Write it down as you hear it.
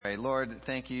Lord,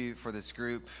 thank you for this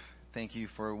group. Thank you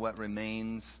for what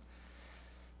remains.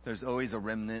 There's always a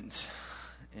remnant,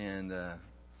 and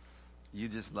you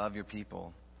just love your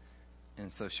people.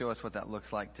 And so show us what that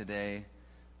looks like today.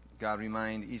 God,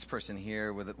 remind each person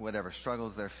here with whatever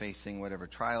struggles they're facing, whatever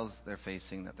trials they're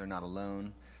facing, that they're not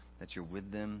alone, that you're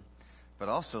with them. But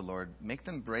also, Lord, make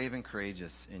them brave and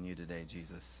courageous in you today,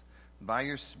 Jesus. By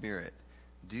your Spirit,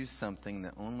 do something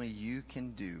that only you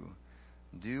can do.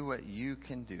 Do what you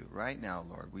can do right now,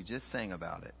 Lord. We just sang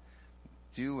about it.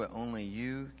 Do what only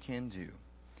you can do.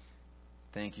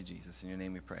 Thank you, Jesus. In your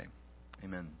name we pray.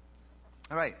 Amen.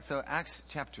 All right, so Acts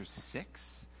chapter 6.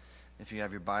 If you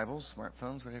have your Bibles,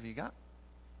 smartphones, whatever you got.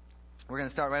 We're going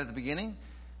to start right at the beginning.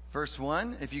 Verse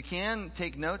 1. If you can,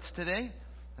 take notes today.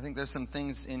 I think there's some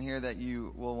things in here that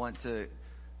you will want to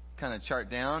kind of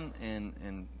chart down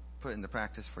and put into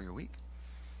practice for your week.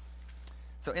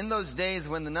 So in those days,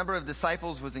 when the number of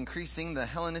disciples was increasing, the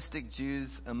Hellenistic Jews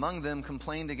among them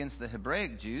complained against the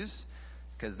Hebraic Jews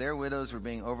because their widows were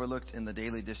being overlooked in the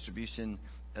daily distribution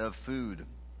of food.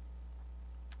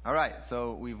 All right,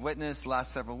 so we've witnessed the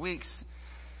last several weeks.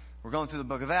 We're going through the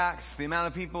book of Acts. The amount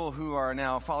of people who are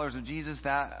now followers of Jesus,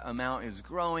 that amount is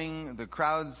growing. The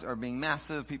crowds are being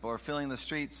massive. People are filling the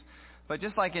streets. But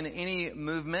just like in any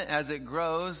movement, as it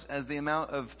grows, as the amount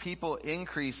of people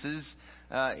increases,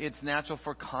 it's natural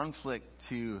for conflict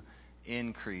to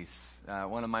increase.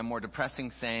 One of my more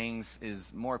depressing sayings is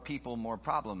more people, more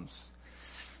problems.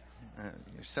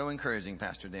 You're so encouraging,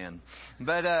 Pastor Dan.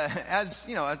 But as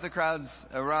the crowds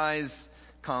arise,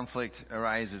 conflict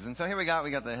arises. And so here we got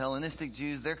the Hellenistic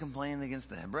Jews. They're complaining against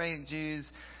the Hebraic Jews.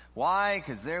 Why?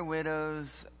 Because their widows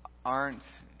aren't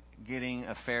getting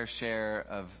a fair share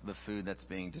of the food that's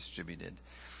being distributed.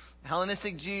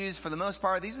 Hellenistic Jews, for the most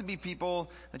part, these would be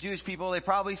Jewish people. They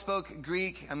probably spoke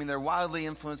Greek. I mean, they're wildly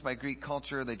influenced by Greek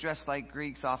culture. They dressed like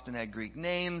Greeks, often had Greek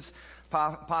names,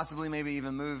 possibly maybe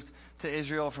even moved to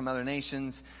Israel from other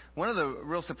nations. One of the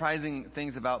real surprising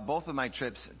things about both of my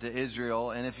trips to Israel,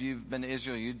 and if you've been to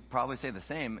Israel, you'd probably say the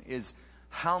same, is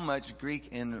how much Greek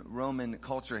and Roman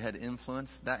culture had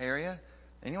influenced that area.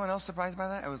 Anyone else surprised by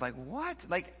that? I was like, what?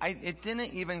 It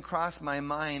didn't even cross my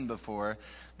mind before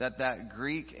that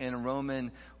Greek and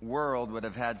Roman world would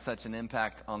have had such an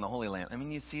impact on the Holy Land. I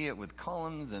mean, you see it with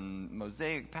columns and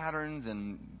mosaic patterns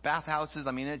and bathhouses.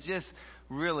 I mean, it just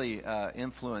really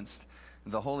influenced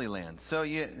the Holy Land. So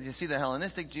you see the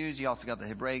Hellenistic Jews. You also got the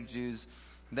Hebraic Jews.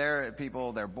 They're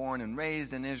people, they're born and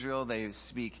raised in Israel. They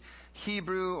speak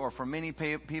Hebrew, or for many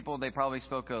people, they probably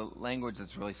spoke a language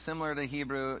that's really similar to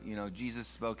Hebrew. Jesus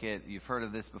spoke it. You've heard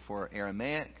of this before,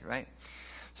 Aramaic, right?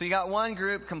 So you got one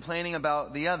group complaining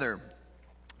about the other.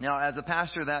 Now, as a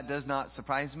pastor, that does not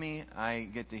surprise me. I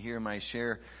get to hear my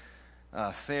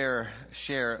fair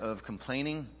share of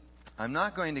complaining. I'm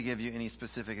not going to give you any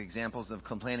specific examples of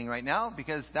complaining right now,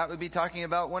 because that would be talking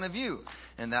about one of you,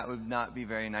 and that would not be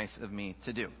very nice of me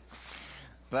to do.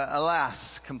 But alas,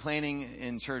 complaining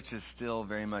in church is still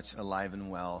very much alive and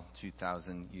well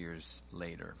 2,000 years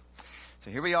later.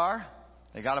 So here we are.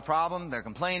 They got a problem. They're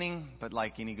complaining. But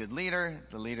like any good leader,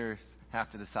 the leaders have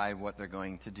to decide what they're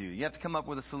going to do. You have to come up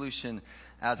with a solution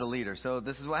as a leader. So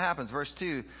this is what happens. Verse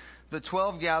 2, the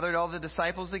 12 gathered all the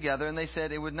disciples together, and they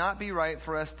said, it would not be right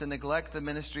for us to neglect the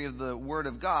ministry of the Word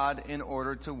of God in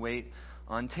order to wait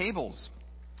on tables.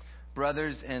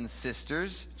 Brothers and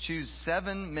sisters, choose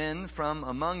 7 men from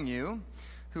among you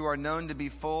who are known to be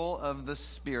full of the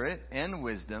Spirit and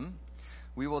wisdom.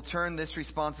 We will turn this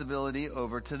responsibility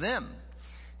over to them,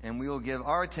 and we will give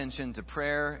our attention to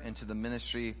prayer and to the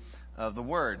ministry of the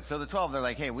Word. So the 12, they're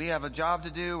like, hey, we have a job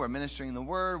to do. We're ministering the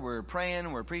Word. We're praying.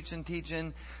 We're preaching,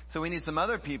 teaching. So we need some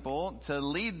other people to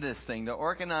lead this thing, to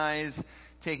organize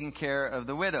taking care of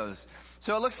the widows.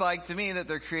 So it looks like to me that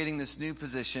they're creating this new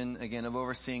position, again, of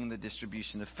overseeing the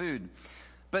distribution of food.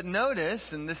 But notice,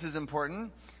 and this is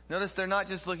important, notice they're not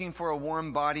just looking for a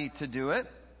warm body to do it.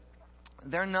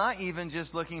 They're not even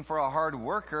just looking for a hard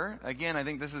worker. Again, I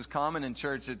think this is common in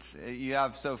church. You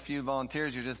have so few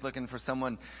volunteers, you're just looking for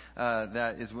someone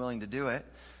that is willing to do it.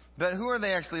 But who are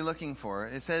they actually looking for?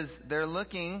 It says they're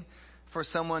looking for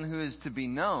someone who is to be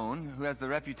known, who has the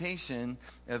reputation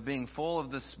of being full of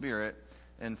the Spirit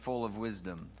and full of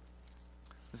wisdom.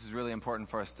 This is really important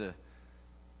for us to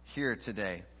hear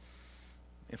today.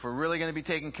 If we're really going to be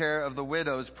taking care of the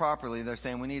widows properly, they're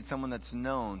saying we need someone that's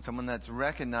known, someone that's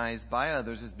recognized by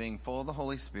others as being full of the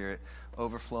Holy Spirit,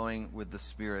 overflowing with the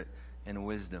Spirit and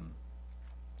wisdom.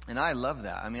 And I love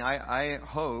that. I mean, I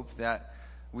hope that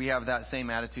we have that same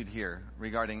attitude here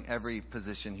regarding every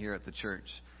position here at the church.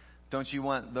 Don't you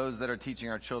want those that are teaching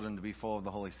our children to be full of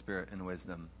the Holy Spirit and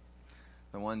wisdom?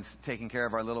 the ones taking care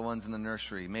of our little ones in the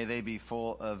nursery. May they be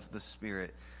full of the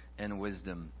Spirit and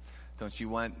wisdom. Don't you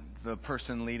want the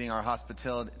person leading our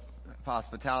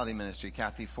hospitality ministry,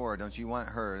 Kathy Ford? Don't you want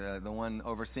her, the one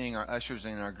overseeing our ushers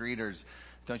and our greeters?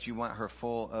 Don't you want her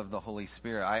full of the Holy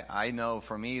Spirit? I know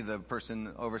for me, the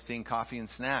person overseeing coffee and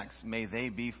snacks, may they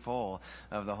be full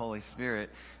of the Holy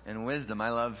Spirit and wisdom. I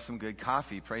love some good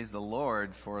coffee. Praise the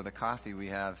Lord for the coffee we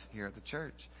have here at the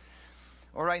church.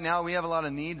 Or right now, we have a lot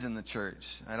of needs in the church.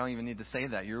 I don't even need to say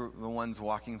that. You're the ones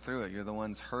walking through it. You're the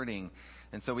ones hurting.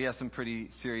 And so we have some pretty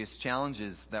serious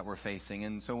challenges that we're facing.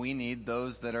 And so we need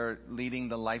those that are leading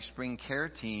the LifeSpring care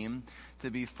team to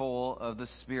be full of the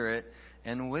Spirit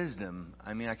and wisdom.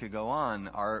 I mean, I could go on.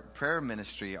 Our prayer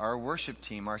ministry, our worship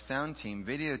team, our sound team,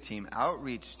 video team,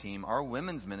 outreach team, our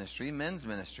women's ministry, men's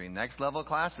ministry, next level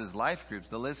classes, life groups.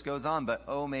 The list goes on. But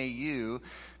oh, may you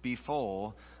be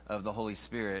full of the Holy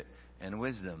Spirit and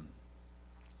wisdom.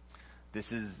 This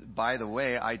is, by the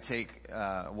way,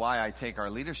 why I take our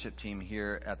leadership team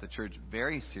here at the church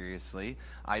very seriously.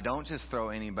 I don't just throw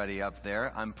anybody up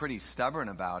there. I'm pretty stubborn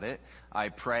about it. I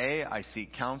pray, I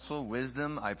seek counsel,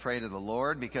 wisdom. I pray to the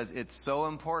Lord because it's so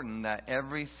important that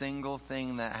every single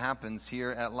thing that happens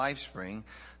here at LifeSpring,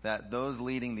 that those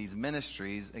leading these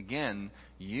ministries, again,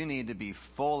 you need to be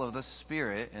full of the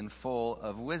Spirit and full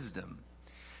of wisdom.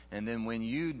 And then when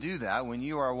you do that, when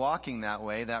you are walking that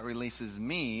way, that releases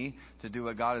me to do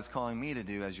what God is calling me to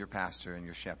do as your pastor and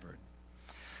your shepherd.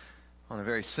 On a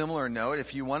very similar note,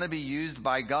 if you want to be used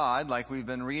by God, like we've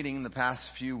been reading the past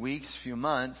few weeks, few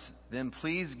months, then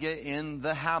please get in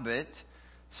the habit,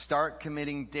 start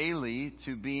committing daily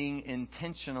to being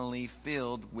intentionally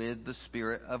filled with the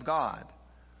Spirit of God.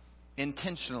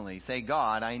 Intentionally. Say,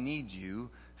 God, I need you.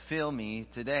 Fill me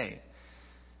today.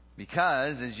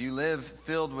 Because as you live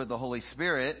filled with the Holy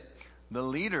Spirit, the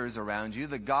leaders around you,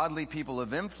 the godly people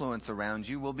of influence around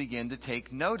you will begin to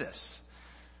take notice.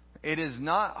 It is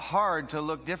not hard to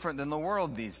look different than the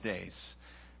world these days.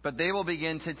 But they will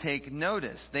begin to take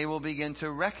notice. They will begin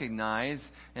to recognize,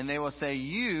 and they will say,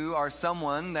 you are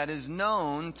someone that is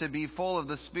known to be full of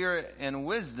the Spirit and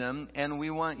wisdom, and we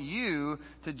want you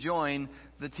to join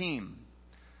the team.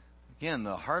 Again,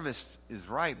 the harvest is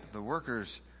ripe. The workers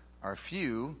are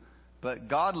few, but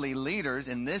godly leaders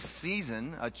in this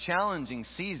season, a challenging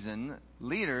season,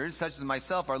 leaders such as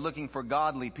myself are looking for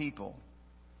godly people.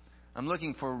 I'm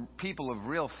looking for people of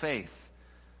real faith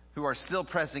who are still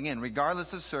pressing in,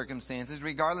 regardless of circumstances,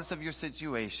 regardless of your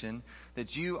situation, that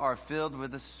you are filled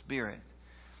with the Spirit,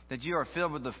 that you are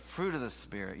filled with the fruit of the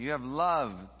Spirit. You have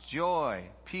love, joy,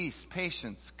 peace,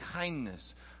 patience, kindness,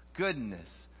 goodness,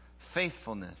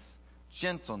 faithfulness,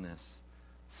 gentleness,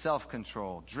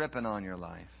 self-control dripping on your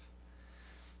life.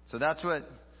 So that's what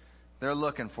they're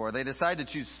looking for. They decide to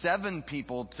choose 7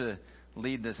 people to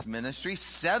lead this ministry.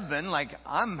 7, like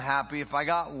I'm happy if I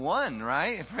got 1,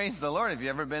 right? Praise the Lord. If you've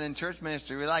ever been in church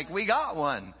ministry, we're like, we got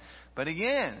 1. But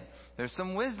again, there's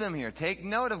some wisdom here. Take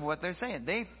note of what they're saying.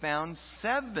 They found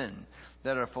 7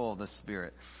 that are full of the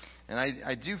Spirit. And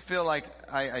I do feel like,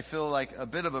 I feel like a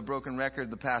bit of a broken record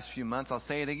the past few months. I'll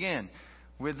say it again.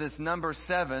 With this number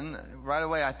 7, right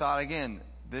away I thought again,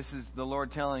 this is the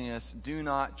Lord telling us, do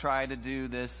not try to do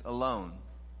this alone.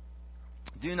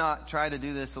 Do not try to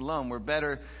do this alone. We're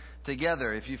better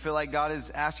together. If you feel like God is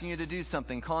asking you to do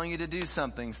something, calling you to do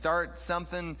something, start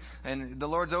something, and the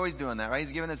Lord's always doing that, right?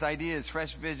 He's giving us ideas,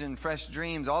 fresh vision, fresh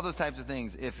dreams, all those types of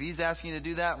things. If He's asking you to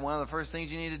do that, one of the first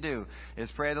things you need to do is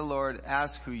pray to the Lord,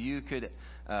 ask who you could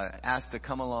ask to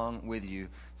come along with you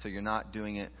so you're not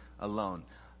doing it alone.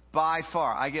 By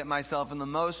far, I get myself in the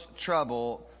most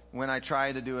trouble when I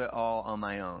try to do it all on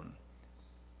my own.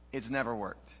 It's never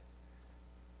worked.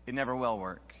 It never will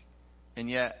work. And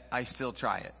yet, I still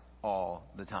try it all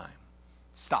the time.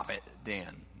 Stop it,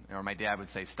 Dan. Or my dad would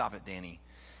say, stop it, Danny.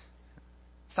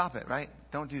 Stop it, right?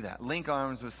 Don't do that. Link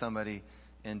arms with somebody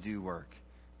and do work.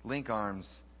 Link arms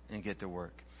and get to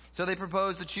work. So they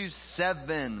proposed to choose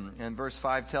 7. And verse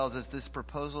 5 tells us this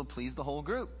proposal pleased the whole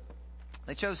group.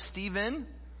 They chose Stephen.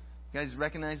 You guys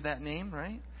recognize that name,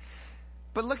 right?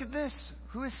 But look at this.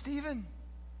 Who is Stephen?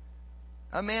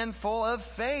 A man full of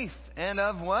faith and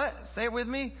of what? Say it with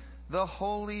me. The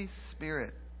Holy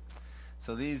Spirit.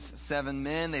 So these 7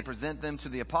 men, they present them to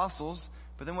the apostles.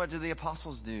 But then what do the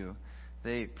apostles do?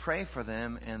 They pray for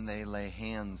them and they lay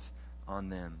hands on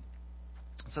them.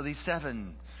 So these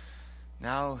 7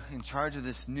 now in charge of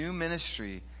this new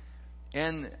ministry.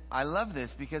 And I love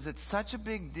this because it's such a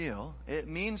big deal. It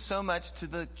means so much to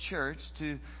the church,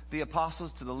 to the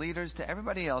apostles, to the leaders, to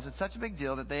everybody else. It's such a big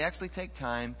deal that they actually take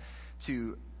time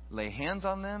to lay hands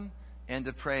on them and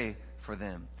to pray for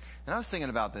them. And I was thinking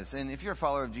about this, and if you're a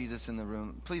follower of Jesus in the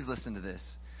room, please listen to this.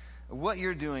 What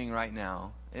you're doing right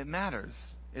now, it matters.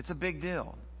 It's a big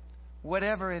deal.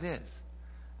 Whatever it is.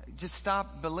 Just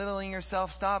stop belittling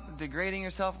yourself. Stop degrading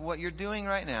yourself. What you're doing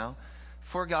right now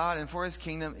for God and for His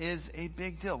kingdom is a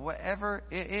big deal. Whatever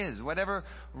it is, whatever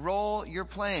role you're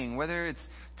playing, whether it's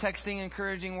texting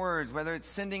encouraging words, whether it's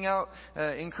sending out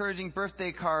encouraging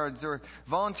birthday cards, or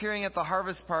volunteering at the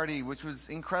harvest party, which was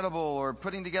incredible, or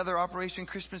putting together Operation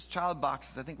Christmas Child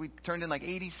boxes. I think we turned in like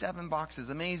 87 boxes.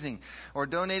 Amazing. Or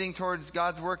donating towards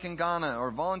God's work in Ghana,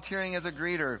 or volunteering as a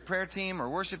greeter, prayer team, or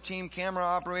worship team, camera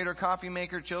operator, coffee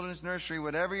maker, children's nursery,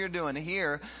 whatever you're doing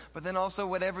here, but then also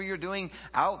whatever you're doing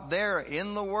out there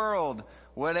in the world.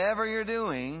 Whatever you're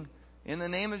doing in the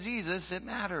name of Jesus, it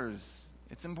matters.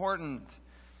 It's important.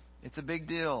 It's a big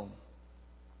deal.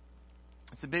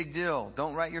 It's a big deal.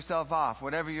 Don't write yourself off.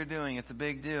 Whatever you're doing, it's a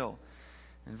big deal.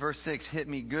 And verse 6 hit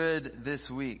me good this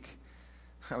week.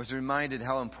 I was reminded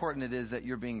how important it is that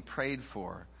you're being prayed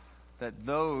for. That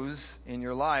those in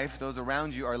your life, those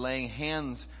around you, are laying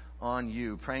hands on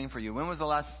you, praying for you. When was the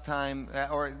last time,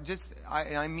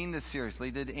 I mean this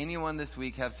seriously, did anyone this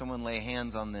week have someone lay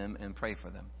hands on them and pray for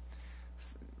them?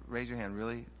 Raise your hand.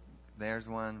 Really? There's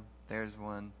one. There's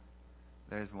one.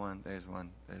 There's one. There's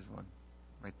one. There's one.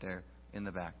 Right there in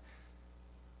the back.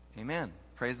 Amen.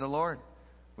 Praise the Lord.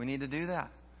 We need to do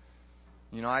that.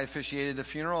 You know, I officiated a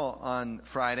funeral on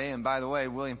Friday, and by the way,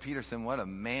 William Peterson, what a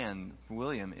man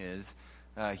William is.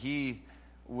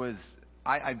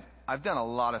 I've done a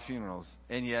lot of funerals,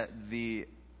 and yet the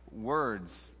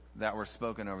words that were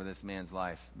spoken over this man's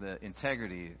life, the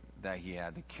integrity that he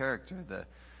had, the character,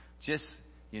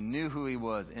 you knew who he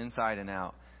was inside and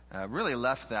out. Really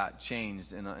left that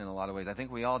changed in a lot of ways. I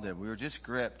think we all did. We were just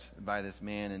gripped by this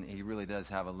man, and he really does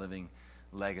have a living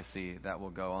legacy that will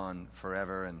go on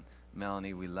forever. And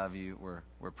Melanie, we love you.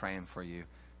 We're praying for you,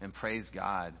 and praise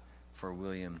God for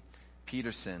William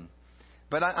Peterson.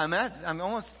 But I'm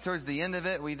almost towards the end of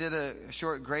it. We did a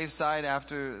short graveside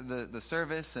after the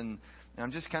service, and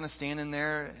I'm just kind of standing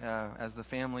there as the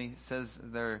family says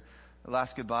their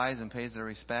last goodbyes and pays their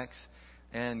respects.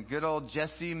 And good old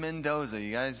Jesse Mendoza.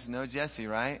 You guys know Jesse,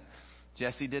 right?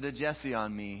 Jesse did a Jesse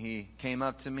on me. He came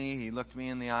up to me. He looked me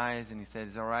in the eyes, and he said,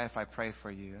 "Is it all right if I pray for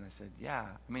you?" And I said, "Yeah.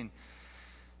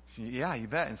 Yeah, you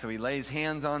bet." And so he lays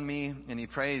hands on me, and he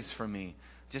prays for me.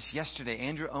 Just yesterday,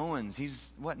 Andrew Owens, he's,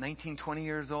 19, 20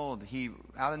 years old. He,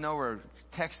 out of nowhere,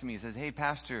 texts me. He says, "Hey,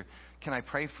 Pastor, can I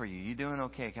pray for you? You doing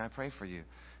okay? Can I pray for you?"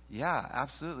 "Yeah,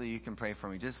 absolutely, you can pray for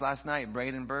me." Just last night,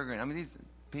 Braden Berger. These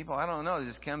people, I don't know, it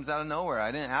just comes out of nowhere. I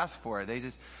didn't ask for it. They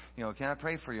just, "Can I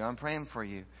pray for you? I'm praying for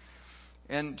you."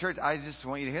 And church, I just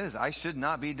want you to hear this. I should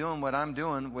not be doing what I'm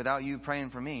doing without you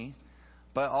praying for me.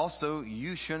 But also,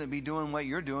 you shouldn't be doing what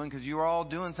you're doing, because you are all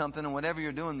doing something, and whatever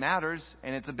you're doing matters,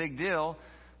 and it's a big deal.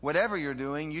 Whatever you're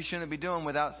doing, you shouldn't be doing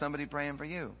without somebody praying for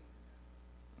you.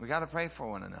 We got to pray for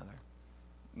one another.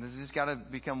 This has just got to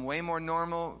become way more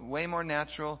normal, way more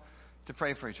natural to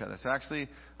pray for each other. So actually,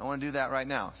 I want to do that right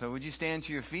now. So would you stand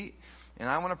to your feet? And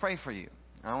I want to pray for you.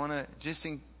 I want to just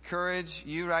encourage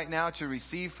you right now to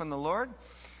receive from the Lord.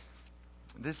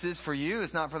 This is for you.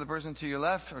 It's not for the person to your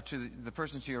left or to the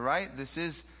person to your right. This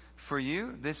is for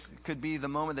you. This could be the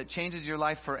moment that changes your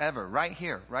life forever. Right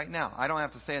here, right now. I don't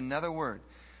have to say another word.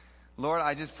 Lord,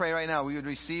 I just pray right now we would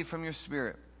receive from your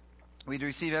Spirit. We'd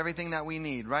receive everything that we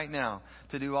need right now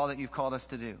to do all that you've called us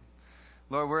to do.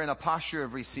 Lord, we're in a posture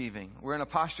of receiving. We're in a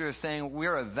posture of saying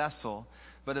we're a vessel,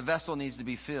 but a vessel needs to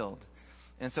be filled.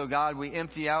 And so, God, we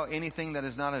empty out anything that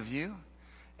is not of you,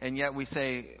 and yet we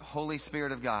say, Holy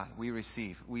Spirit of God, we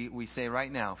receive. We say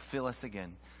right now, fill us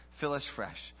again. Fill us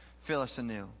fresh. Fill us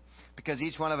anew. Because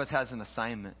each one of us has an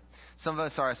assignment. Some of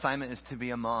us, our assignment is to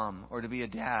be a mom or to be a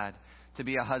dad, to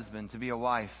be a husband, to be a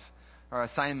wife. Our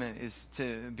assignment is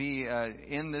to be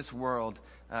in this world,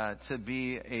 to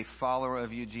be a follower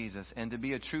of you, Jesus. And to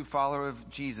be a true follower of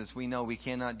Jesus, we know we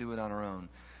cannot do it on our own.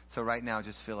 So right now,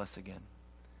 just fill us again.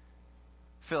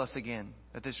 Fill us again.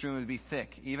 That this room would be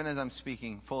thick, even as I'm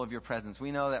speaking, full of your presence.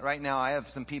 We know that right now I have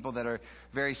some people that are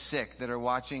very sick that are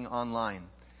watching online.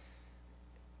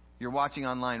 You're watching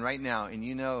online right now, and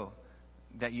you know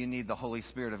that you need the Holy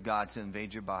Spirit of God to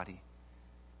invade your body.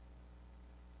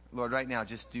 Lord, right now,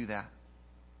 just do that.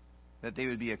 That they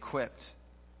would be equipped.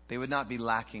 They would not be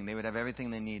lacking. They would have everything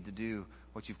they need to do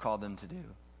what you've called them to do.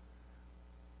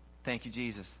 Thank you,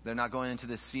 Jesus. They're not going into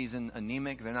this season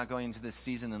anemic. They're not going into this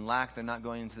season in lack. They're not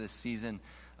going into this season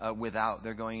without.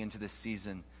 They're going into this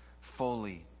season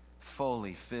fully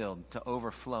filled to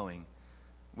overflowing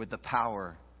with the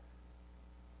power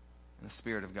and the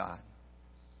Spirit of God.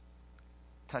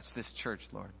 Touch this church,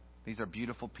 Lord. These are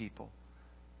beautiful people.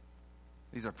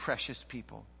 These are precious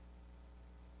people.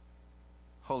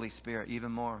 Holy Spirit,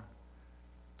 even more,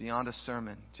 beyond a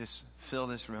sermon, just fill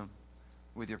this room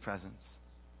with your presence.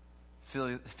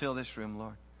 Fill this room,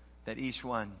 Lord, that each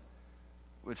one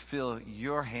would feel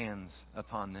your hands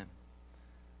upon them,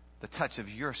 the touch of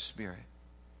your Spirit,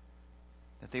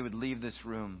 that they would leave this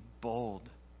room bold,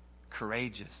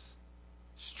 courageous,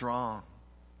 strong,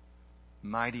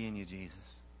 mighty in you, Jesus.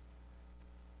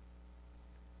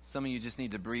 Some of you just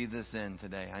need to breathe this in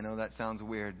today. I know that sounds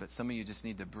weird, but some of you just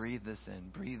need to breathe this in.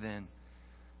 Breathe in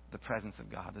the presence of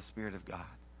God, the Spirit of God.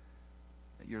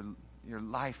 That your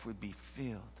life would be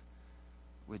filled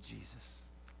with Jesus.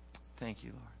 Thank you,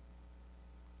 Lord.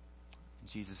 In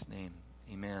Jesus' name,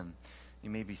 amen. You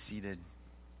may be seated.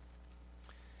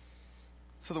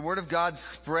 So the Word of God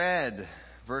spread.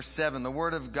 Verse 7, the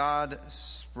Word of God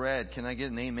spread. Can I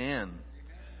get an amen?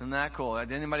 Isn't that cool?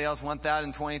 Did anybody else want that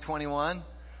in 2021?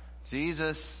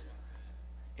 Jesus,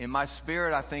 in my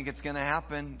spirit, I think it's going to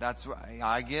happen. That's right.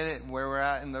 I get it where we're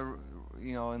at in the,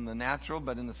 in the natural,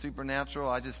 but in the supernatural,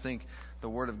 I just think the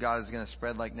Word of God is going to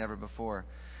spread like never before.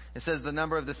 It says the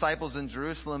number of disciples in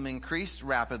Jerusalem increased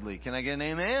rapidly. Can I get an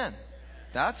amen?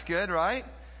 That's good, right?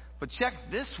 But check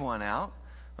this one out.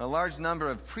 A large number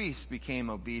of priests became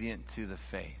obedient to the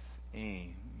faith.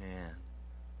 Amen.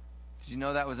 Did you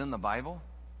know that was in the Bible?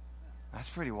 That's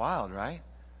pretty wild, right?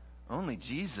 Only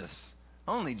Jesus.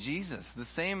 Only Jesus. The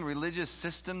same religious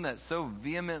system that so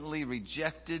vehemently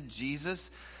rejected Jesus,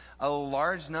 a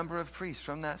large number of priests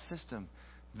from that system,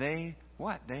 they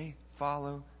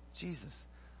follow Jesus.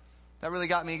 That really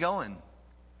got me going.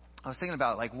 I was thinking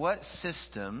about, what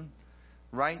system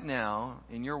right now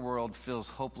in your world feels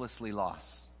hopelessly lost?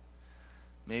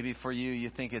 Maybe for you, you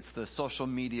think it's the social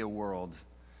media world.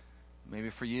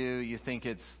 Maybe for you, you think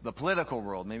it's the political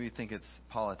world. Maybe you think it's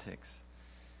politics.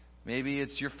 Maybe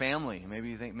it's your family. Maybe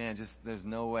you think, man, there's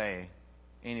no way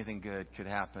anything good could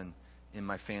happen in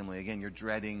my family. Again, you're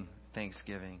dreading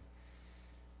Thanksgiving.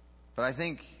 But I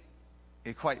think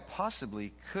it quite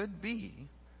possibly could be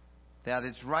that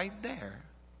it's right there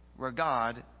where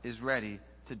God is ready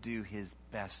to do His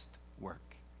best work.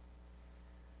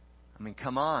 I mean,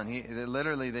 come on.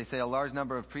 Literally, they say a large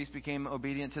number of priests became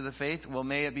obedient to the faith. Well,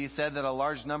 may it be said that a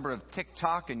large number of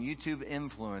TikTok and YouTube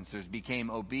influencers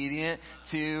became obedient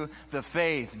to the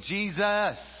faith.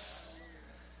 Jesus!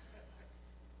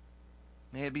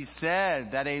 May it be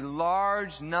said that a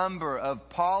large number of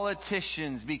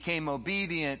politicians became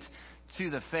obedient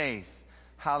to the faith.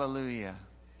 Hallelujah.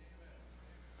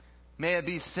 May it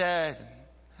be said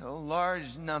that a large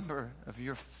number of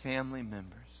your family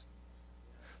members,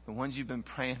 the ones you've been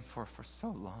praying for so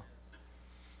long,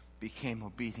 became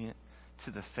obedient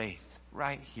to the faith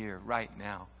right here, right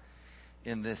now,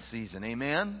 in this season.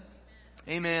 Amen?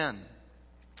 Amen.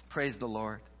 Praise the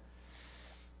Lord.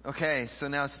 Okay, so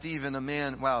now Stephen, a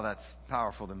man... Wow, that's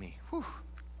powerful to me. Whew.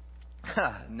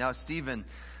 Now Stephen,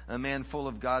 a man full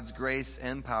of God's grace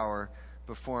and power,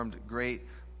 performed great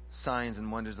signs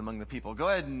and wonders among the people. Go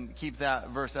ahead and keep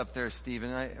that verse up there,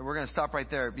 Stephen. We're going to stop right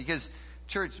there because...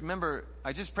 Church, remember,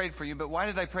 I just prayed for you, but why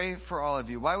did I pray for all of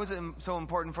you? Why was it so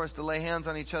important for us to lay hands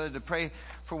on each other, to pray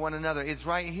for one another? It's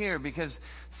right here because,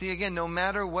 see, again, no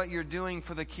matter what you're doing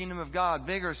for the kingdom of God,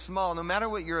 big or small, no matter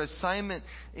what your assignment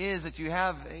is that you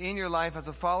have in your life as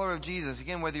a follower of Jesus,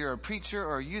 again, whether you're a preacher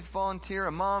or a youth volunteer,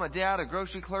 a mom, a dad, a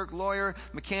grocery clerk, lawyer,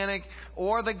 mechanic,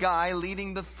 or the guy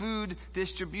leading the food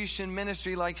distribution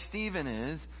ministry like Stephen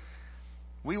is,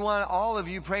 we want all of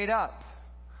you prayed up.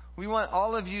 We want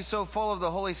all of you so full of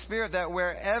the Holy Spirit that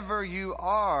wherever you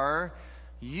are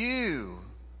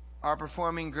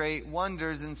performing great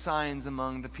wonders and signs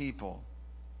among the people.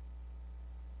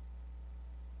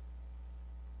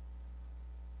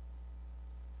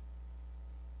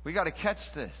 We got to catch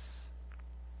this.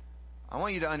 I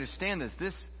want you to understand this.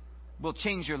 This will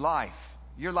change your life.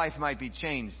 Your life might be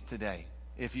changed today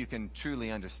if you can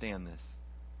truly understand this.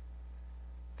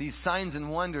 These signs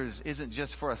and wonders isn't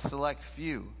just for a select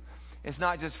few. It's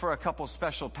not just for a couple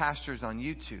special pastors on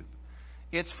YouTube.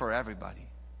 It's for everybody.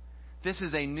 This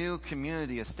is a new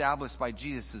community established by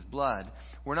Jesus' blood.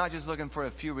 We're not just looking for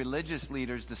a few religious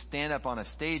leaders to stand up on a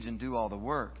stage and do all the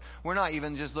work. We're not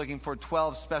even just looking for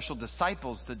 12 special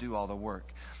disciples to do all the work.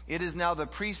 It is now the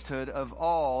priesthood of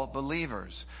all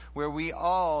believers, where we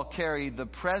all carry the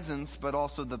presence but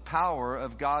also the power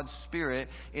of God's Spirit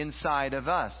inside of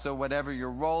us. So whatever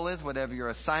your role is, whatever your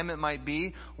assignment might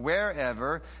be,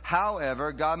 wherever,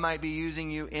 however God might be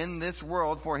using you in this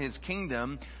world for His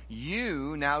kingdom,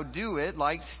 you now do it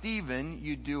like Stephen,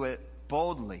 you do it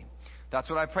boldly. That's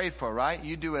what I prayed for, right?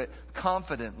 You do it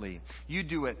confidently. You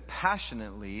do it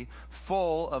passionately,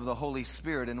 full of the Holy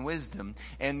Spirit and wisdom.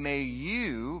 And may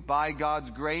you, by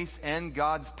God's grace and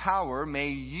God's power, may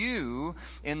you,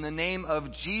 in the name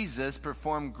of Jesus,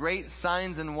 perform great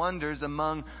signs and wonders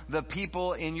among the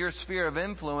people in your sphere of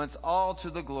influence, all to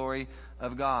the glory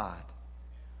of God.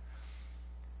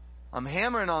 I'm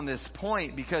hammering on this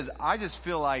point because I just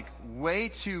feel like way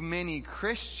too many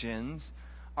Christians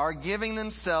are giving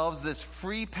themselves this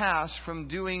free pass from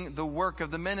doing the work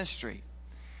of the ministry.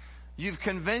 You've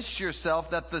convinced yourself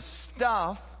that the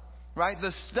stuff, right,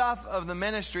 the stuff of the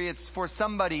ministry, it's for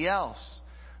somebody else.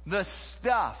 The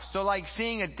stuff. So like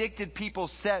seeing addicted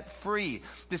people set free,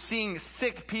 to seeing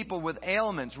sick people with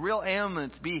ailments, real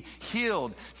ailments, be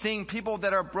healed, seeing people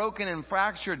that are broken and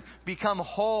fractured become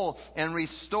whole and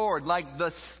restored. Like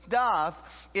the stuff,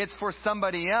 it's for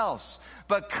somebody else.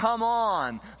 But come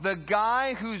on, the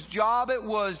guy whose job it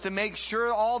was to make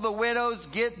sure all the widows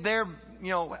get their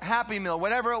Happy Meal,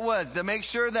 whatever it was, to make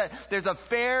sure that there's a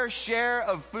fair share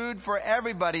of food for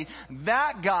everybody.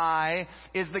 That guy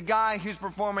is the guy who's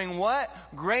performing what?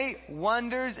 Great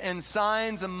wonders and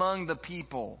signs among the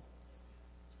people.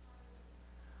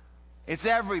 It's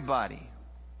everybody.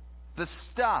 The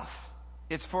stuff,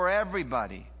 it's for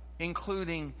everybody,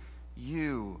 including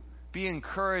you. Be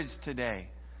encouraged today.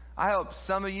 I hope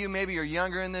some of you, maybe you're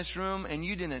younger in this room and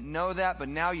you didn't know that, but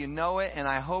now you know it, and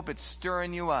I hope it's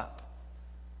stirring you up.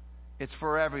 It's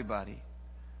for everybody.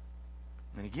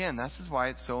 And again, this is why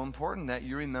it's so important that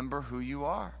you remember who you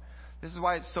are. This is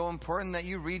why it's so important that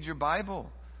you read your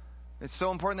Bible. It's so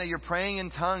important that you're praying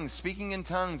in tongues, speaking in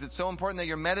tongues. It's so important that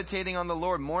you're meditating on the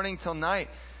Lord morning till night.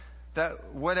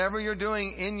 That whatever you're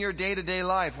doing in your day-to-day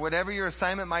life, whatever your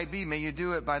assignment might be, may you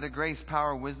do it by the grace,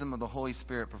 power, wisdom of the Holy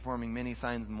Spirit, performing many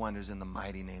signs and wonders in the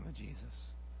mighty name of Jesus.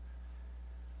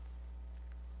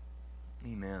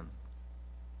 Amen.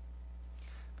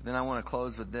 Then I want to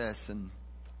close with this, and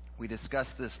we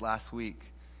discussed this last week.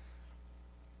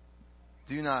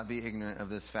 Do not be ignorant of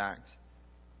this fact.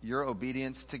 Your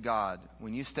obedience to God,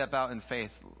 when you step out in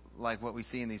faith, like what we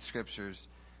see in these scriptures,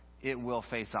 it will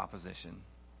face opposition.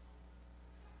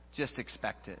 Just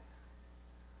expect it.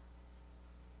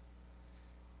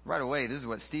 Right away, this is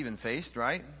what Stephen faced,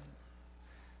 right?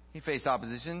 He faced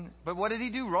opposition, but what did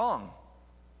he do wrong?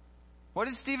 What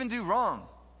did Stephen do wrong?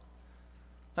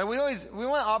 Like we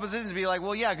want opposition to be like,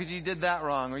 well, yeah, because you did that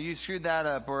wrong, or you screwed that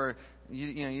up, or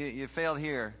you failed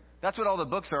here. That's what all the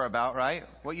books are about, right?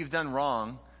 What you've done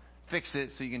wrong, fix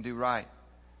it so you can do right.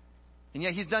 And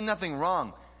yet he's done nothing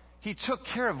wrong. He took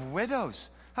care of widows.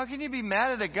 How can you be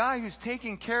mad at a guy who's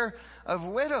taking care of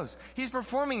widows? He's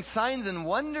performing signs and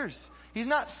wonders. He's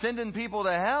not sending people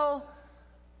to hell.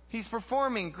 He's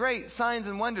performing great signs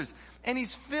and wonders. And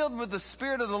he's filled with the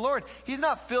Spirit of the Lord. He's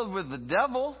not filled with the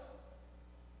devil.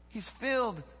 He's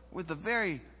filled with the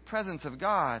very presence of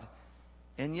God.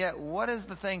 And yet, what is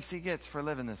the thanks he gets for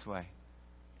living this way?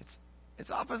 It's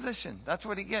opposition. That's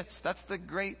what he gets. That's the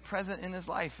great present in his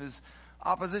life, is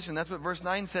opposition. That's what verse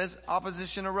 9 says.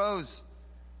 Opposition arose.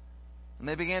 And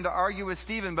they began to argue with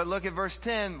Stephen. But look at verse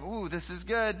 10. Ooh, this is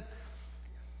good.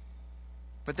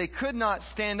 But they could not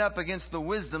stand up against the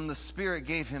wisdom the Spirit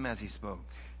gave him as he spoke.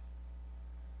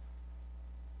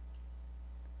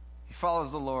 He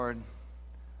follows the Lord.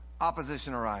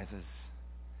 Opposition arises,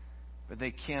 but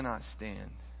they cannot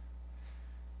stand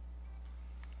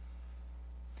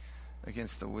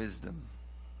against the wisdom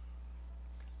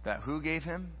that who gave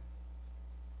him?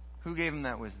 Who gave him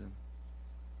that wisdom?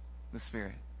 The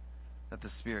Spirit. That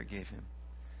the Spirit gave him.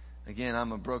 Again,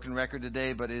 I'm a broken record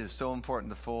today, but it is so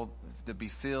important to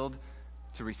be filled,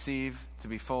 to receive, to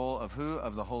be full of who?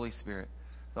 Of the Holy Spirit.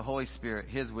 The Holy Spirit,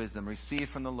 His wisdom. Receive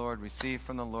from the Lord, receive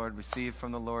from the Lord, receive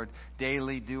from the Lord.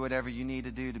 Daily do whatever you need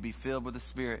to do to be filled with the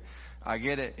Spirit. I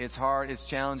get it. It's hard. It's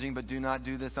challenging, but do not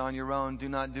do this on your own. Do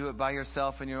not do it by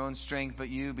yourself in your own strength, but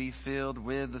you be filled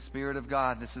with the Spirit of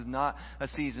God. This is not a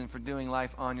season for doing life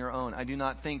on your own. I do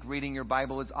not think reading your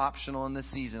Bible is optional in this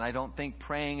season. I don't think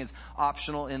praying is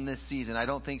optional in this season. I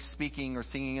don't think speaking or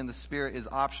singing in the Spirit is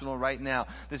optional right now.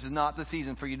 This is not the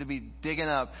season for you to be digging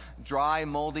up dry,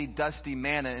 moldy, dusty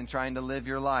manna and trying to live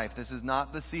your life. This is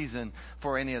not the season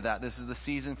for any of that. This is the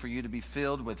season for you to be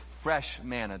filled with fresh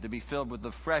manna, to be filled with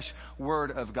the fresh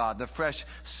Word of God, the fresh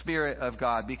Spirit of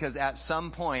God. Because at some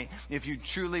point, if you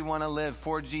truly want to live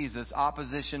for Jesus,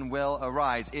 opposition will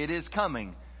arise. It is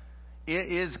coming.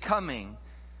 It is coming.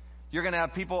 You're going to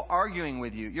have people arguing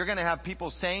with you. You're going to have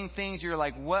people saying things you're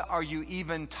like, what are you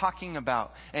even talking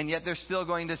about? And yet they're still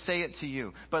going to say it to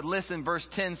you. But listen, verse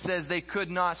 10 says they could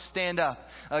not stand up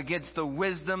against the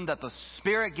wisdom that the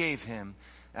Spirit gave him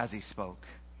as he spoke.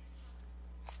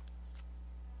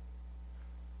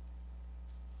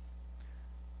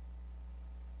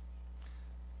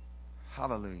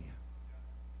 Hallelujah.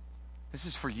 This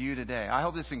is for you today. I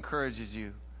hope this encourages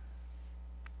you.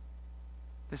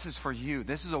 This is for you.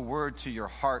 This is a word to your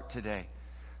heart today.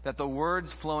 That the words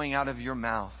flowing out of your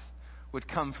mouth would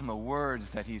come from the words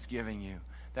that He's giving you,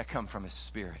 that come from His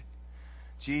Spirit.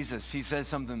 Jesus, He says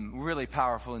something really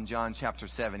powerful in John chapter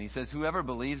 7. He says, whoever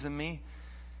believes in me,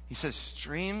 He says,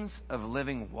 streams of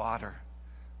living water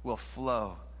will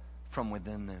flow from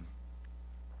within them.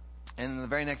 And in the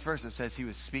very next verse it says He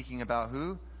was speaking about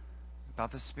who?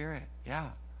 About the Spirit.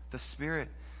 Yeah, the Spirit.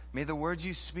 May the words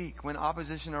you speak when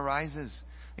opposition arises.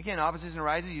 Again, opposition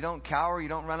arises, you don't cower, you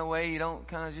don't run away, you don't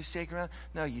kind of just shake around.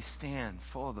 No, you stand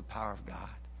full of the power of God.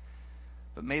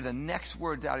 But may the next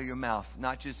words out of your mouth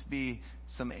not just be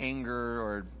some anger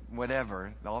or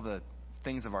whatever, all the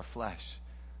things of our flesh,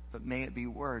 but may it be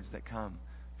words that come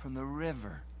from the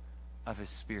river of His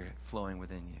Spirit flowing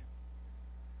within you.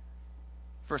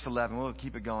 Verse 11, we'll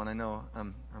keep it going. I know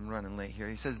I'm running late here.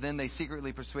 He says, then they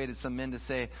secretly persuaded some men to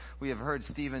say, we have heard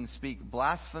Stephen speak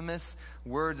blasphemous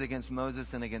words against Moses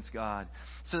and against God.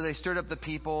 So they stirred up the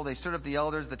people. They stirred up the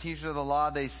elders, the teachers of the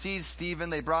law. They seized Stephen.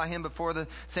 They brought him before the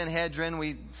Sanhedrin.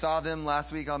 We saw them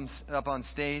last week up on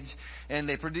stage. And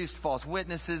they produced false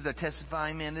witnesses. They're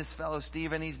testifying, man, this fellow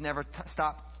Stephen, he never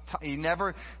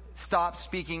stopped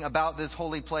speaking about this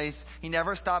holy place. He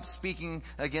never stopped speaking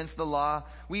against the law.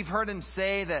 We've heard him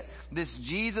say that this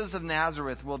Jesus of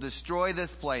Nazareth will destroy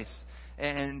this place.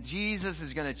 And Jesus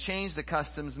is going to change the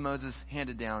customs Moses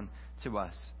handed down to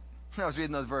us. I was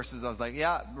reading those verses. I was like,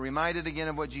 yeah, reminded again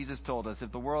of what Jesus told us.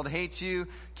 If the world hates you,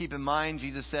 keep in mind,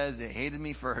 Jesus says, it hated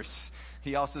me first.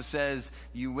 He also says,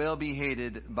 you will be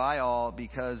hated by all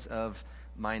because of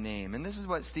my name. And this is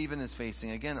what Stephen is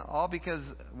facing. Again, all because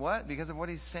what? Because of what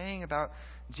he's saying about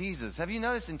Jesus. Have you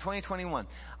noticed in 2021,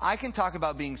 I can talk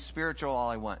about being spiritual all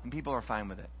I want, and people are fine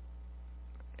with it.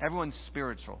 Everyone's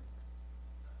spiritual.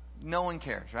 No one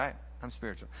cares, right? I'm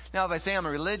spiritual. Now, if I say I'm a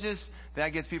religious, that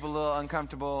gets people a little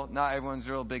uncomfortable. Not everyone's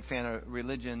a real big fan of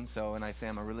religion, so when I say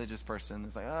I'm a religious person,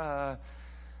 it's like,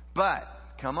 But,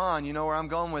 come on, you know where I'm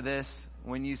going with this.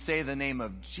 When you say the name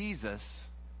of Jesus,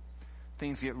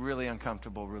 things get really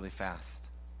uncomfortable really fast.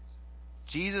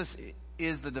 Jesus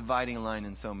is the dividing line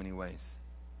in so many ways.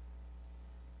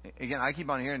 Again, I keep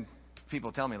on hearing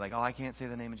people tell me, like, I can't say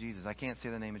the name of Jesus. I can't say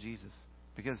the name of Jesus.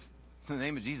 Because the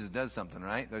name of Jesus does something,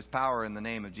 right? There's power in the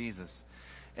name of Jesus.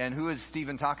 And who is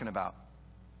Stephen talking about?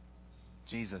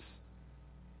 Jesus.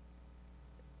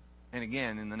 And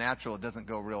again, in the natural, it doesn't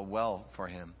go real well for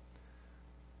him.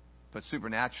 But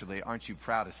supernaturally, aren't you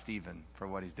proud of Stephen for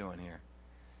what he's doing here?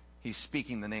 He's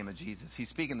speaking the name of Jesus. He's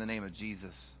speaking the name of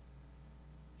Jesus.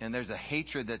 And there's a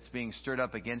hatred that's being stirred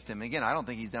up against him. Again, I don't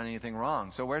think he's done anything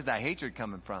wrong. So where's that hatred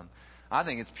coming from? I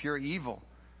think it's pure evil.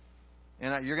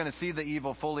 And you're going to see the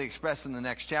evil fully expressed in the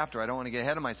next chapter. I don't want to get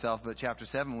ahead of myself, but chapter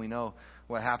 7, we know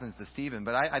what happens to Stephen.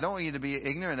 But I don't want you to be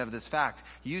ignorant of this fact.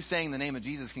 You saying the name of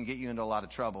Jesus can get you into a lot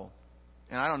of trouble.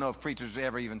 And I don't know if preachers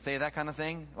ever even say that kind of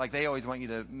thing. Like, they always want you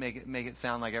to make it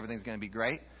sound like everything's going to be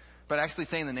great. But actually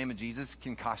saying the name of Jesus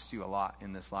can cost you a lot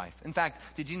in this life. In fact,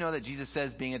 did you know that Jesus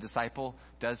says being a disciple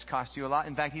does cost you a lot?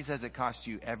 In fact, He says it costs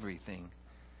you everything.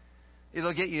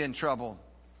 It'll get you in trouble.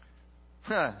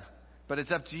 But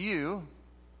it's up to you,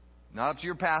 not up to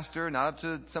your pastor, not up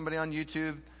to somebody on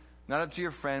YouTube, not up to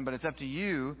your friend, but it's up to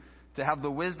you to have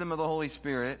the wisdom of the Holy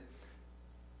Spirit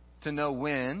to know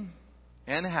when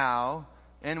and how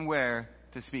and where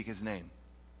to speak His name.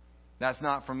 That's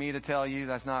not for me to tell you.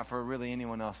 That's not for really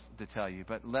anyone else to tell you.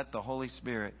 But let the Holy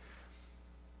Spirit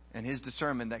and His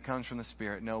discernment that comes from the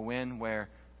Spirit know when, where,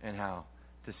 and how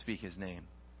to speak His name.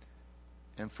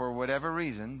 And for whatever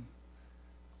reason,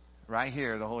 right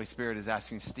here, the Holy Spirit is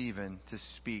asking Stephen to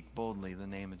speak boldly the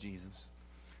name of Jesus.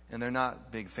 And they're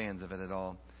not big fans of it at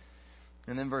all.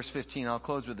 And then verse 15, I'll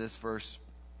close with this verse.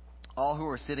 All who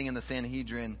were sitting in the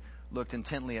Sanhedrin looked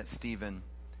intently at Stephen,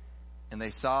 and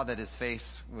they saw that his face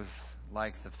was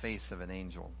like the face of an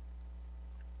angel.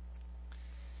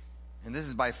 And this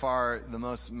is by far the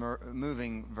most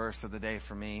moving verse of the day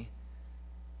for me.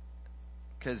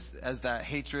 Because as that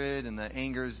hatred and the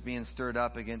anger is being stirred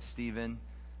up against Stephen,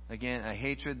 again, a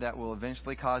hatred that will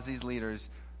eventually cause these leaders,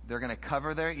 they're going to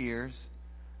cover their ears.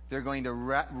 They're going to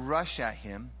rush at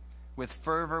him with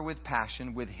fervor, with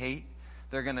passion, with hate.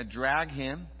 They're going to drag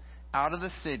him out of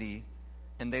the city,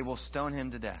 and they will stone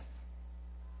him to death.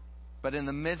 But in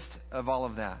the midst of all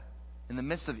of that, in the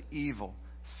midst of evil,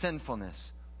 sinfulness,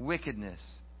 wickedness,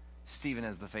 Stephen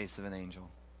has the face of an angel.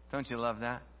 Don't you love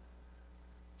that?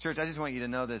 Church, I just want you to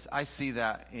know this. I see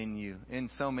that in you,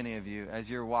 in so many of you, as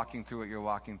you're walking through what you're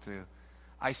walking through.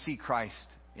 I see Christ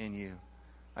in you.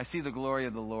 I see the glory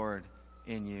of the Lord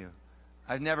in you.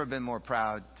 I've never been more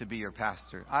proud to be your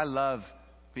pastor. I love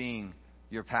being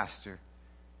your pastor.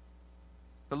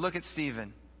 But look at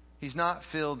Stephen. He's not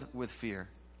filled with fear.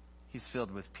 He's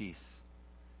filled with peace.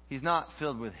 He's not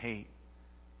filled with hate.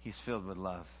 He's filled with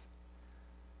love.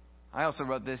 I also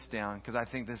wrote this down because I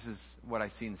think this is what I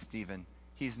see in Stephen.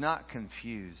 He's not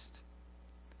confused.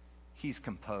 He's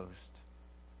composed.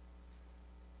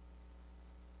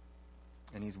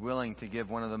 And he's willing to give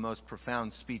one of the most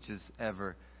profound speeches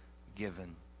ever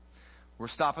given. We're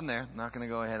stopping there. I'm not going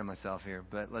to go ahead of myself here.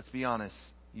 But let's be honest.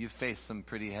 You've faced some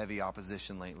pretty heavy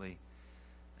opposition lately.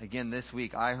 Again, this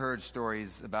week, I heard stories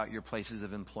about your places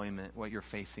of employment, what you're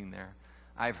facing there.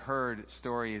 I've heard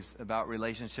stories about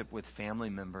relationship with family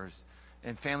members.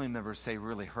 And family members say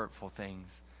really hurtful things.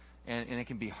 And it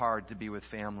can be hard to be with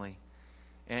family.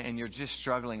 And you're just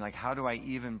struggling. Like, how do I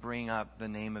even bring up the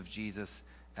name of Jesus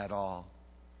at all?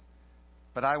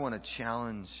 But I want to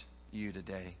challenge you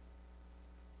today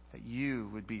that you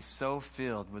would be so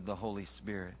filled with the Holy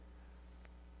Spirit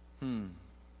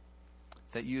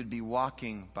that you would be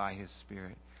walking by His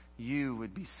Spirit. You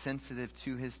would be sensitive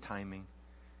to His timing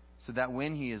so that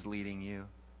when He is leading you,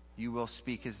 you will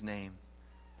speak His name.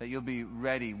 That you'll be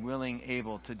ready, willing,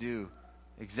 able to do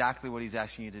exactly what He's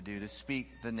asking you to do, to speak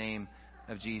the name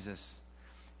of Jesus.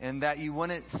 And that you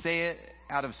wouldn't say it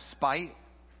out of spite.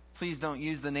 Please don't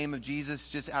use the name of Jesus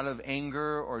just out of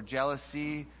anger or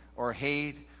jealousy or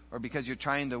hate or because you're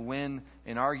trying to win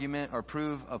an argument or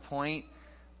prove a point.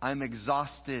 I'm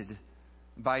exhausted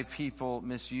by people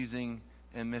misusing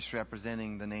and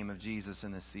misrepresenting the name of Jesus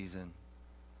in this season.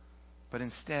 But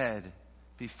instead,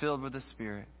 be filled with the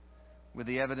Spirit, with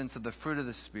the evidence of the fruit of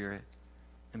the Spirit,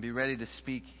 and be ready to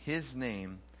speak His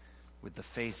name with the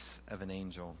face of an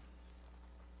angel.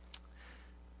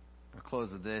 I'll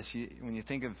close with this. When you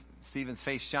think of Stephen's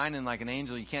face shining like an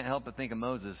angel, you can't help but think of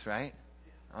Moses, right?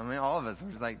 I mean, all of us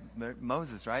were like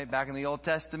Moses, right? Back in the Old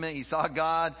Testament, he saw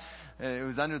God. It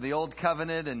was under the Old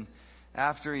Covenant, and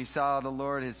after he saw the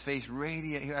Lord, his face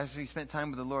radiated. After he spent time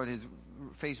with the Lord, his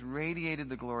face radiated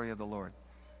the glory of the Lord.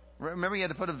 Remember, he had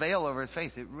to put a veil over his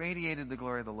face. It radiated the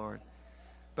glory of the Lord.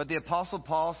 But the Apostle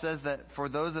Paul says that for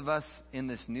those of us in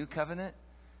this new covenant,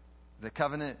 the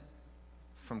covenant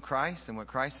from Christ and what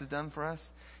Christ has done for us,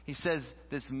 he says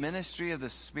this ministry of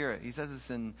the Spirit, he says this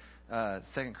in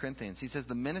 2 Corinthians, he says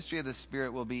the ministry of the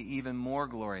Spirit will be even more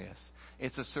glorious.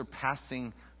 It's a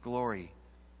surpassing glory.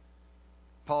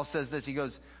 Paul says this, he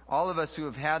goes, all of us who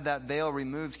have had that veil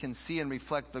removed can see and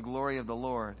reflect the glory of the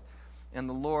Lord. And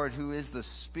the Lord, who is the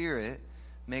Spirit,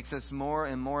 makes us more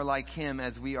and more like Him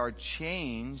as we are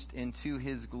changed into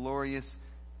His glorious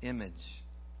image.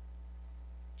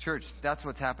 Church, that's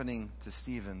what's happening to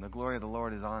Stephen. The glory of the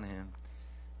Lord is on him.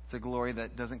 It's a glory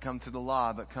that doesn't come through the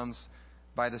law, but comes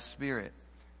by the Spirit.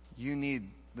 You need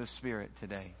the Spirit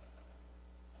today.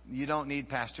 You don't need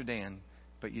Pastor Dan,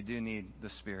 but you do need the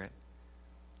Spirit.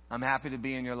 I'm happy to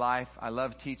be in your life. I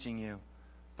love teaching you.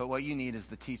 But what you need is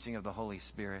the teaching of the Holy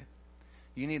Spirit.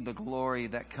 You need the glory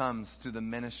that comes through the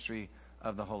ministry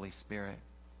of the Holy Spirit.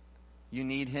 You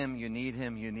need Him, you need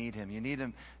Him, you need Him. You need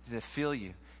Him to fill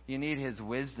you. You need His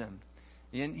wisdom.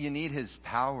 You need His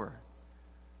power.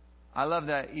 I love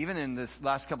that even in this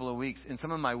last couple of weeks, in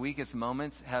some of my weakest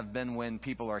moments have been when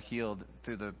people are healed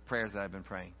through the prayers that I've been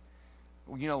praying.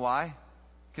 You know why?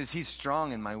 Because He's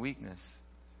strong in my weakness.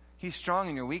 He's strong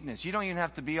in your weakness. You don't even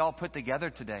have to be all put together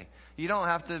today. You don't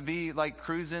have to be like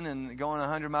cruising and going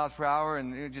 100 miles per hour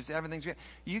and just everything's great.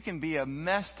 You can be a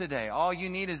mess today. All you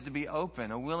need is to be open,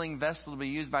 a willing vessel to be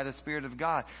used by the Spirit of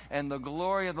God. And the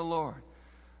glory of the Lord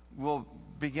will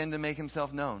begin to make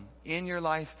Himself known in your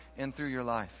life and through your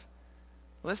life.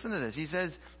 Listen to this. He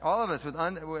says, all of us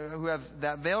who have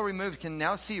that veil removed can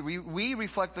now see. We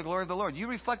reflect the glory of the Lord. You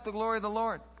reflect the glory of the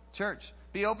Lord. Church,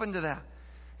 be open to that.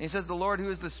 He says the Lord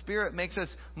who is the Spirit makes us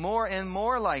more and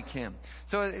more like Him.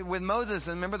 So with Moses,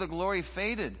 remember the glory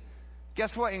faded.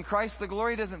 Guess what? In Christ, the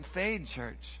glory doesn't fade,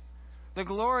 church. The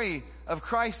glory of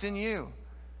Christ in you,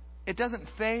 it doesn't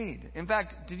fade. In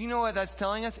fact, did you know what that's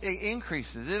telling us? It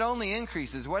increases. It only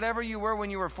increases. Whatever you were when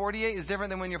you were 48 is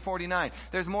different than when you're 49.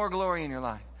 There's more glory in your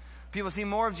life. People see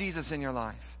more of Jesus in your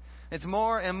life. It's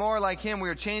more and more like Him. We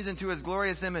are changed into His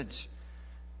glorious image.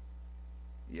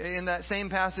 In that same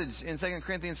passage in 2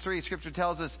 Corinthians 3, Scripture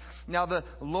tells us, now the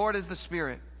Lord is the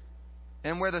Spirit.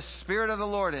 And where the Spirit of the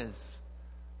Lord is,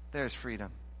 there's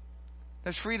freedom.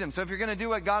 There's freedom. So if you're going to do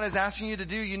what God is asking you to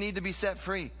do, you need to be set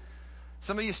free.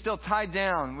 Some of you still tied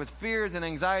down with fears and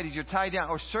anxieties. You're tied down,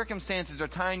 or circumstances are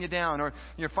tying you down, or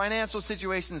your financial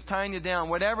situation is tying you down.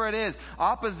 Whatever it is,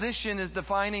 opposition is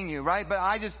defining you, right? But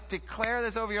I just declare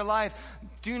this over your life.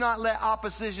 Do not let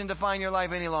opposition define your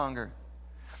life any longer.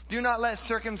 Do not let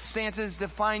circumstances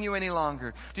define you any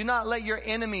longer. Do not let your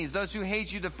enemies, those who hate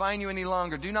you, define you any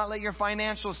longer. Do not let your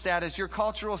financial status, your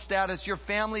cultural status, your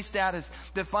family status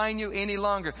define you any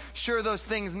longer. Sure, those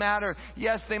things matter.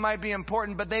 Yes, they might be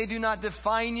important, but they do not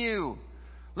define you.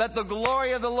 Let the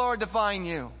glory of the Lord define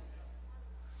you.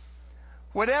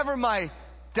 Whatever my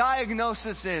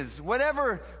diagnosis is,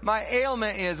 whatever my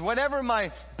ailment is, whatever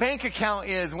my bank account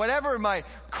is, whatever my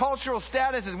cultural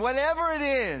status is, whatever it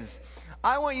is,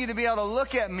 I want you to be able to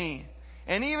look at me.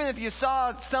 And even if you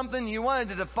saw something you wanted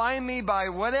to define me by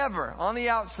whatever on the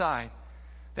outside,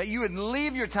 that you would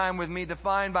leave your time with me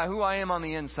defined by who I am on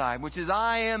the inside, which is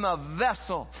I am a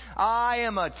vessel. I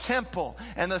am a temple.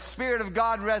 And the Spirit of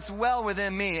God rests well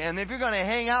within me. And if you're going to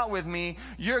hang out with me,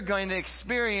 you're going to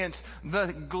experience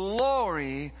the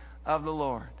glory of the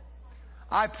Lord.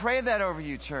 I pray that over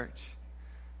you, church.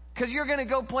 Because you're going to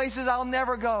go places I'll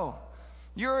never go.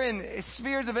 You're in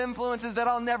spheres of influences that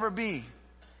I'll never be.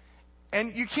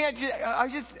 And you can't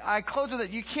I close with it.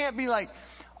 You can't be like,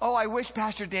 oh, I wish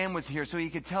Pastor Dan was here so he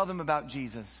could tell them about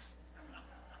Jesus.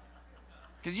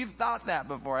 Because you've thought that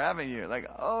before, haven't you? Like,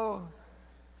 oh.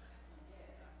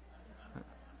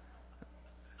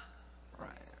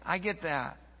 Right. I get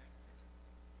that.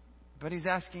 But he's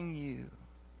asking you.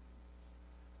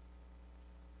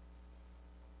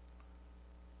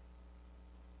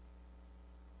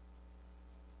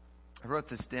 I wrote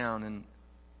this down,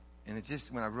 and it just,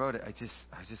 when I wrote it, I just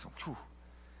whew.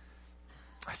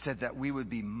 I said that we would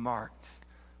be marked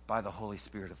by the Holy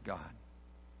Spirit of God.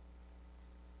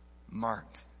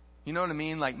 Marked. You know what I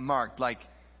mean? Like marked, like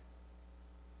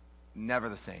never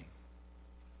the same.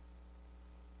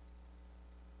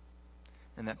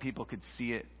 And that people could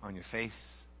see it on your face.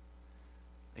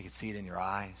 They could see it in your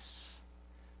eyes.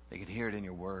 They could hear it in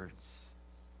your words.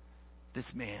 This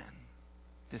man,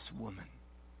 this woman,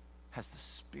 has the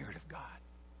Spirit of God.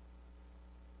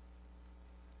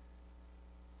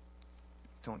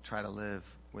 Don't try to live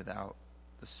without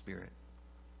the Spirit.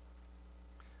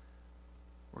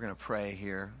 We're going to pray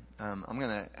here. I'm going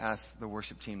to ask the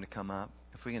worship team to come up.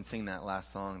 If we can sing that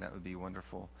last song, that would be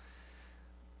wonderful.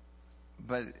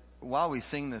 But while we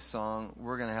sing this song,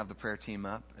 we're going to have the prayer team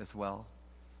up as well.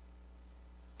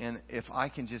 And if I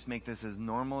can just make this as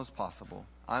normal as possible,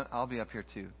 I'll be up here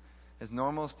too, as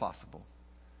normal as possible,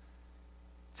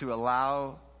 to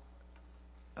allow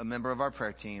a member of our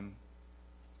prayer team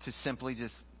to simply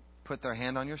just put their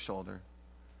hand on your shoulder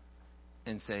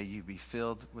and say, you be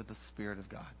filled with the Spirit of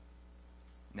God.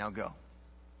 Now go.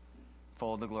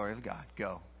 Full of the glory of God.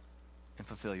 Go and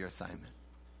fulfill your assignment.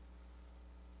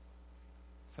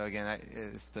 So again,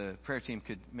 if the prayer team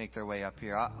could make their way up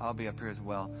here, I'll be up here as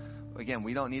well. Again,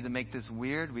 we don't need to make this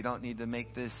weird. We don't need to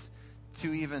make this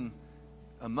too even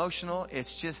emotional. It's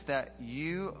just that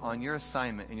you, on your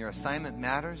assignment, and your assignment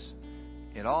matters,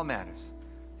 it all matters,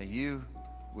 that you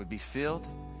would be filled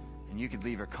and you could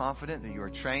leave here confident that you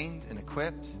are trained and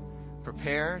equipped,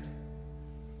 prepared.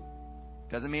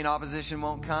 Doesn't mean opposition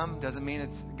won't come. Doesn't mean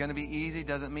it's going to be easy.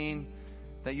 Doesn't mean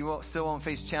that you still won't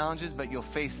face challenges, but you'll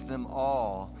face them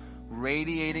all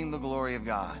radiating the glory of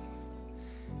God.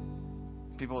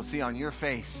 People will see on your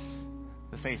face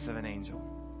the face of an angel.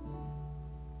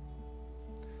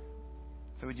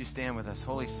 So would you stand with us?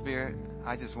 Holy Spirit,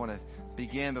 I just want to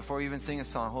begin before we even sing a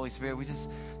song. Holy Spirit, we just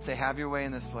say, have your way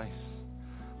in this place.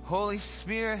 Holy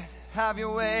Spirit, have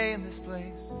your way in this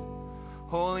place.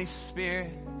 Holy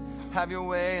Spirit, have your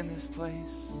way in this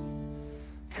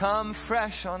place. Come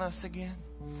fresh on us again.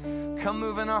 Come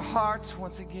move in our hearts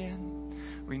once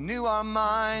again. Renew our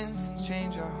minds and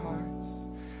change our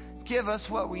hearts. Give us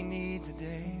what we need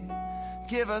today.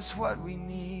 Give us what we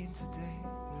need today.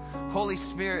 Holy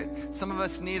Spirit, some of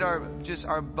us need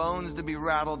our bones to be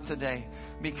rattled today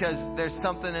because there's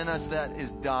something in us that is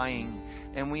dying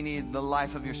and we need the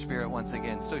life of your Spirit once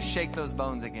again. So shake those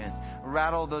bones again.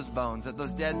 Rattle those bones, that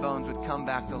those dead bones would come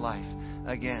back to life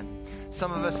again.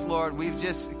 Some of us, Lord, we've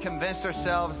just convinced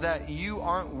ourselves that you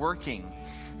aren't working.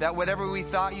 That whatever we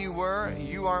thought you were,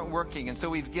 you aren't working. And so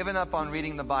we've given up on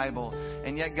reading the Bible.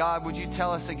 And yet, God, would you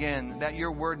tell us again that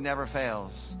your word never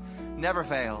fails? Never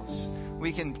fails.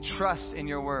 We can trust in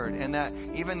your word. And that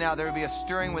even now there will be a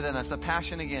stirring within us, a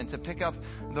passion again to pick up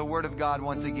the word of God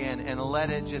once again and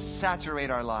let it just saturate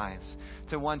our lives.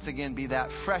 To once again be that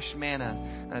fresh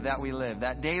manna that we live,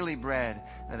 that daily bread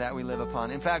that we live upon.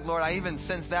 In fact, Lord, I even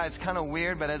sense that. It's kind of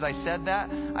weird, but as I said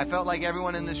that, I felt like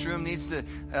everyone in this room needs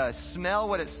to smell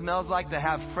what it smells like to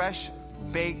have fresh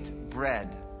baked bread.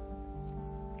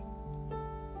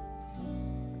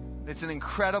 It's an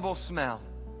incredible smell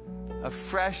of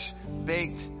fresh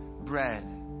baked bread.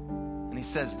 And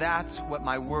he says, that's what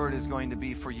my word is going to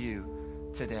be for you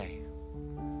today.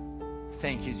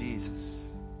 Thank you, Jesus.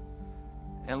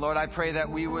 And Lord, I pray that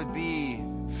we would be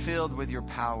filled with your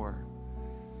power.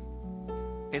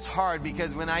 It's hard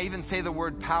because when I even say the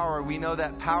word power, we know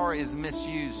that power is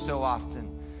misused so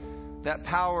often. That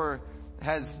power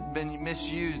has been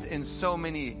misused in so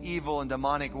many evil and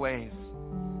demonic ways.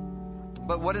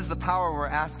 But what is the power we're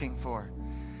asking for?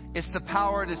 It's the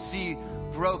power to see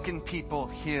broken people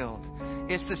healed.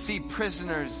 It's to see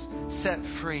prisoners set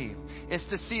free. It's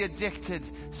to see addicted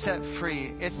set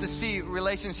free. It's to see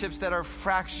relationships that are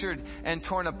fractured and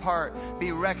torn apart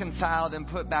be reconciled and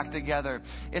put back together.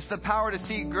 It's the power to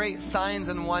see great signs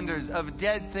and wonders of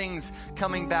dead things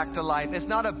coming back to life. It's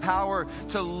not a power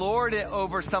to lord it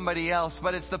over somebody else,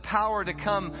 but it's the power to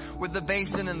come with the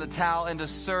basin and the towel and to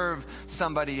serve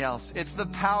somebody else. It's the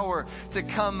power to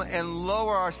come and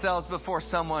lower ourselves before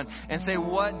someone and say,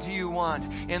 what do you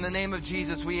want? In the name of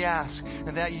Jesus, we ask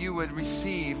that you would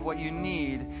receive what you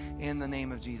need in the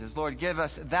name of Jesus. Lord, give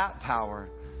us that power,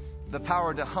 the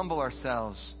power to humble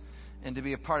ourselves and to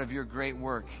be a part of your great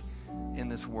work in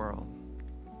this world.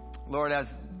 Lord, as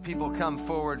people come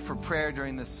forward for prayer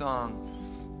during this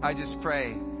song, I just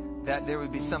pray that there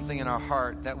would be something in our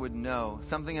heart that would know,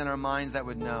 something in our minds that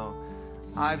would know,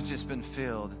 I've just been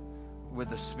filled with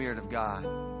the Spirit of God,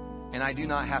 and I do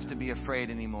not have to be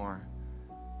afraid anymore.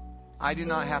 I do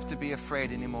not have to be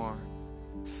afraid anymore.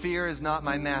 Fear is not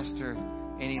my master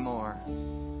anymore.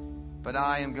 But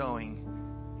I am going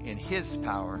in His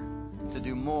power to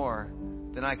do more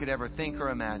than I could ever think or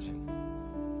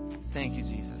imagine. Thank you,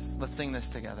 Jesus. Let's sing this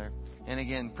together. And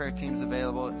again, prayer team's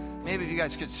available. Maybe if you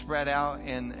guys could spread out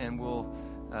and we'll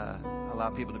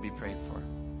allow people to be prayed for.